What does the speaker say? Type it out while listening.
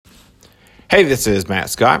Hey, this is Matt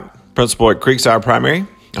Scott, principal at Creekside Primary.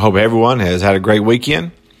 I hope everyone has had a great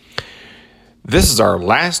weekend. This is our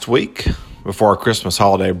last week before our Christmas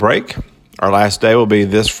holiday break. Our last day will be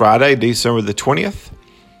this Friday, December the 20th.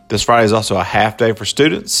 This Friday is also a half day for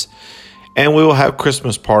students, and we will have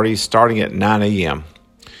Christmas parties starting at 9 a.m.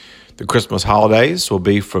 The Christmas holidays will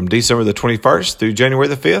be from December the 21st through January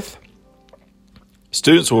the 5th.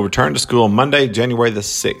 Students will return to school on Monday, January the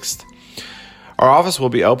 6th. Our office will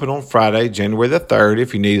be open on Friday, January the 3rd,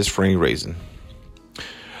 if you need us for any reason.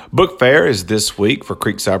 Book fair is this week for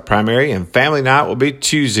Creekside Primary, and family night will be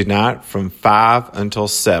Tuesday night from 5 until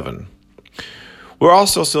 7. We're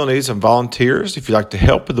also still need some volunteers if you'd like to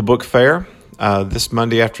help with the book fair this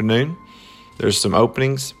Monday afternoon. There's some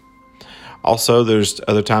openings. Also, there's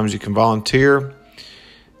other times you can volunteer.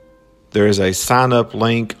 There is a sign-up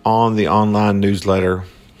link on the online newsletter,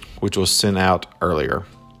 which was sent out earlier.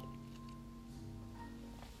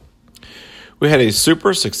 We had a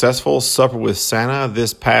super successful supper with Santa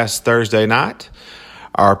this past Thursday night.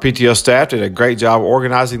 Our PTO staff did a great job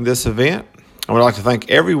organizing this event. I would like to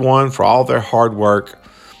thank everyone for all their hard work.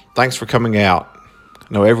 Thanks for coming out. I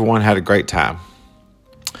know everyone had a great time.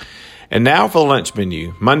 And now for the lunch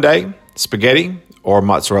menu. Monday, spaghetti or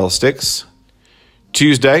mozzarella sticks.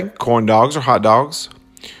 Tuesday, corn dogs or hot dogs.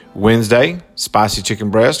 Wednesday, spicy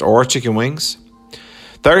chicken breast or chicken wings.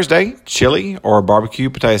 Thursday, chili or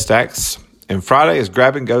barbecue potato stacks. And Friday is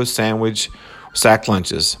grab-and-go sandwich sack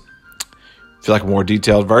lunches. If you'd like a more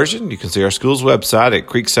detailed version, you can see our school's website at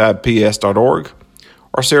creeksideps.org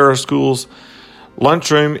or see our school's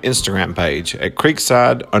lunchroom Instagram page at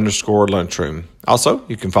creekside_lunchroom. Also,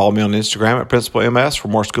 you can follow me on Instagram at principalms for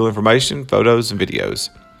more school information, photos, and videos.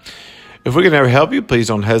 If we can ever help you, please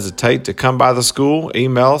don't hesitate to come by the school,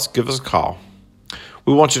 email us, give us a call.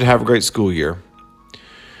 We want you to have a great school year.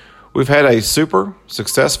 We've had a super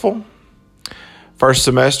successful first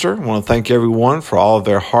semester. I want to thank everyone for all of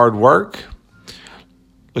their hard work.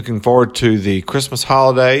 Looking forward to the Christmas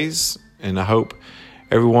holidays, and I hope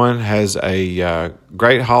everyone has a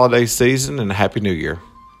great holiday season and a Happy New Year.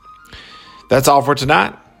 That's all for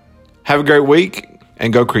tonight. Have a great week,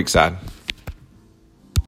 and go Creekside.